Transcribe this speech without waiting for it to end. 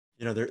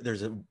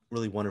There's a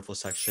really wonderful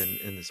section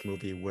in this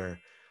movie where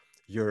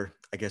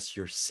I guess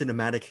your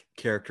cinematic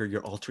character,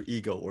 your alter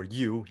ego, or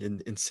you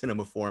in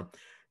cinema form,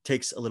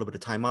 takes a little bit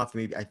of time off.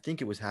 Maybe I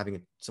think it was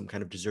having some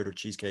kind of dessert or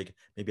cheesecake,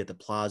 maybe at the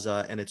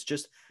plaza, and it's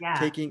just Yeah.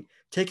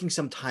 taking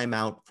some time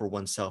out for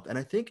oneself. And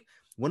I think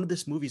one of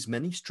this movie's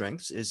many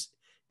strengths is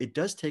it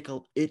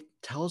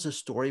tells a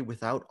story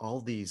without all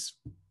these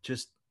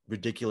just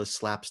ridiculous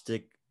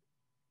slapstick,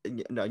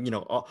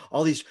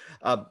 all these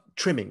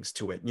trimmings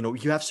to it.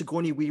 You have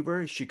Sigourney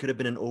Weaver. She could have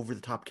been an over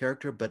the top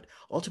character, but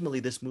ultimately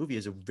this movie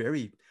is a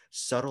very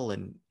subtle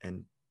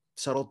and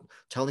subtle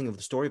telling of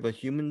the story of a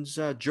human's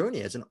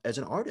journey as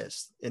an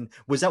artist. And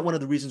was that one of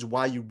the reasons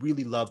why you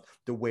really loved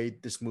the way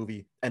this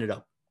movie ended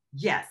up?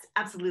 Yes,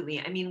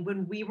 absolutely. I mean,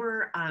 when we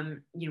were,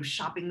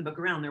 shopping the book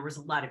around, there was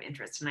a lot of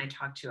interest, and I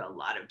talked to a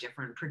lot of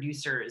different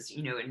producers,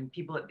 and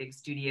people at big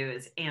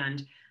studios.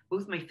 And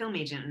both my film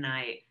agent and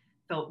I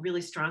felt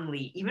really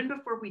strongly, even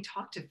before we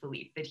talked to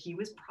Philippe, that he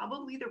was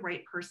probably the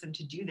right person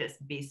to do this,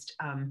 based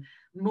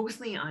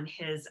mostly on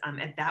his,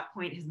 at that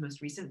point, his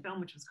most recent film,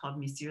 which was called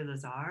Monsieur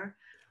Lazare,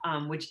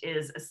 which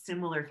is a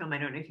similar film. I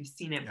don't know if you've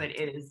seen it, Yeah. but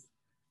it is,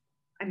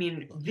 I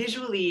mean,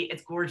 visually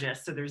it's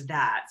gorgeous. So there's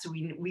that. So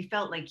we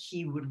felt like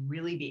he would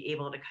really be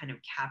able to kind of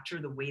capture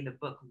the way the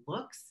book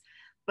looks.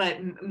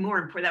 But more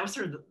important, that was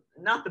sort of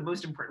not the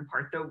most important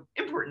part, though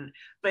important,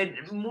 but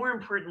more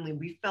importantly,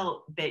 we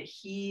felt that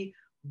he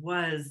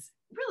was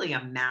really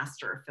a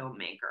master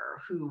filmmaker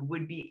who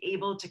would be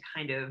able to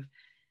kind of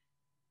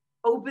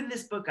open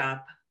this book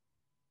up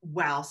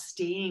while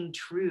staying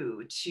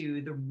true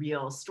to the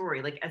real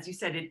story. Like, as you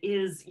said, it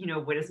is,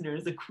 what is known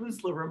as a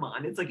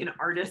Künstlerroman. It's like an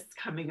artist's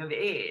coming of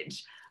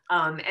age.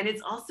 And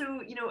it's also,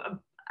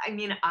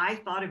 I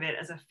thought of it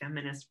as a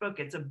feminist book.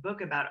 It's a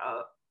book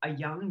about a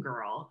young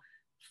girl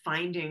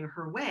finding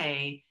her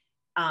way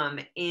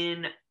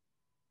in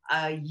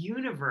a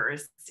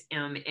universe,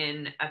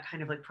 in a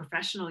kind of like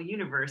professional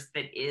universe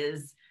that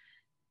is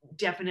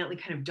definitely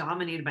kind of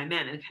dominated by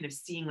men, and kind of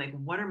seeing like,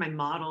 what are my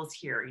models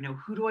here?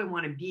 Who do I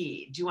want to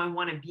be? Do I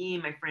want to be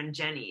my friend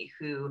Jenny,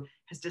 who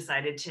has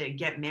decided to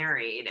get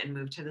married and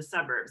move to the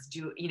suburbs,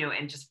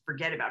 and just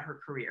forget about her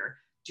career?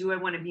 Do I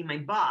want to be my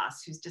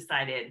boss, who's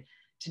decided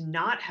to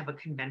not have a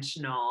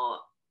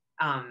conventional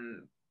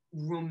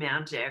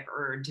romantic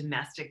or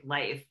domestic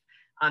life,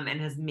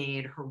 and has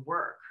made her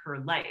work her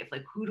life?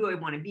 Like, who do I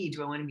want to be?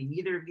 Do I want to be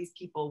neither of these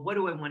people? What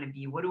do I want to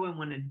be? What do I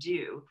want to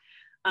do?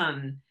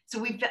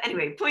 So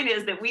anyway, point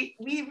is that we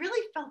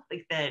really felt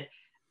like that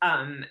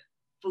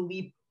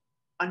Philippe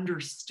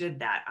understood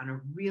that on a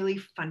really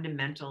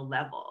fundamental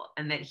level,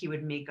 and that he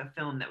would make a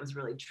film that was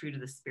really true to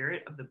the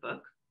spirit of the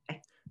book.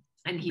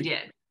 And he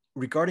did.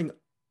 Regarding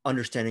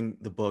understanding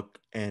the book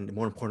and,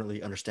 more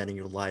importantly, understanding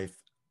your life,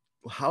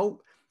 how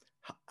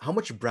how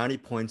much brownie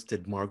points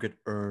did Margaret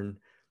earn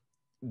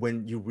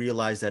when you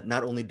realized that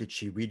not only did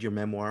she read your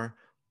memoir,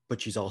 but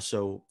she's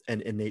also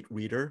an innate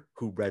reader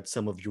who read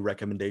some of your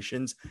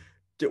recommendations?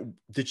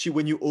 Did she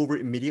win you over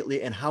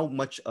immediately? And how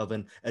much of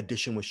an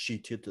addition was she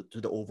to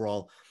the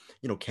overall,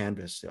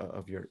 canvas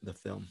of the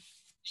film?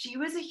 She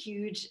was a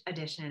huge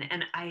addition,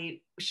 and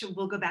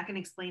we'll go back and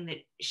explain that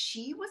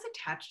she was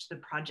attached to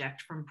the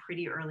project from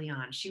pretty early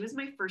on. She was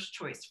my first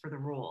choice for the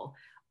role.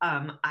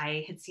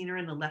 I had seen her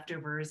in The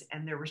Leftovers,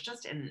 and there was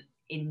just an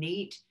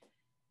innate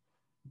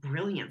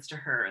brilliance to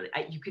her.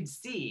 You could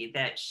see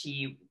that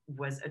she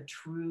was a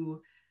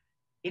true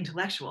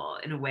intellectual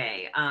in a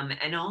way,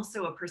 and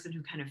also a person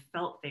who kind of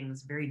felt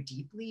things very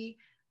deeply,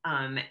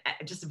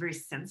 just a very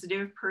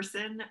sensitive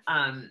person,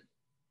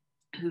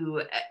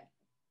 who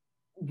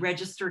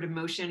registered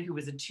emotion, who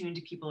was attuned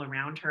to people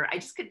around her. I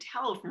just could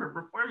tell from her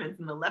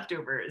performance in The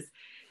Leftovers.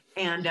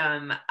 And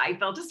I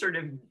felt a sort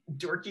of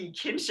dorky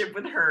kinship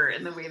with her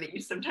in the way that you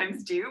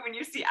sometimes do when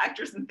you see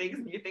actors and things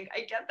and you think,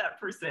 I get that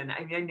person.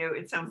 I mean, I know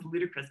it sounds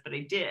ludicrous, but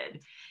I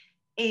did.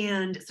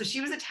 And so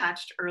she was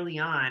attached early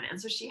on.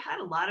 And so she had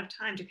a lot of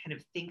time to kind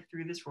of think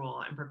through this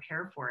role and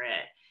prepare for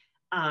it.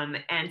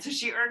 And so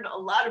she earned a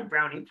lot of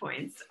brownie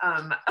points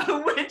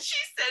when she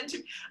said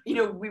to,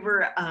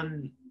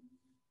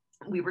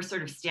 we were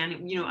sort of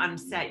standing, on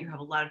set, you have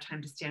a lot of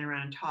time to stand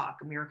around and talk.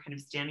 And we were kind of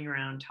standing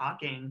around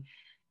talking.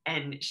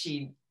 And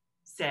she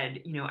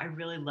said, I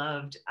really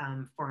loved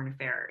Foreign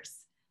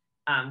Affairs,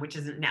 which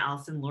is an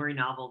Alison Laurie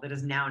novel that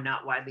is now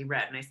not widely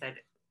read. And I said,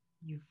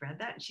 you've read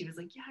that? And she was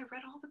like, yeah, I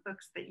read all the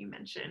books that you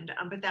mentioned,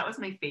 but that was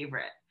my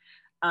favorite.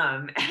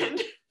 And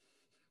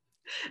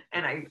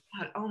I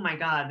thought, oh my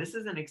God, this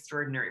is an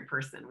extraordinary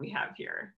person we have here.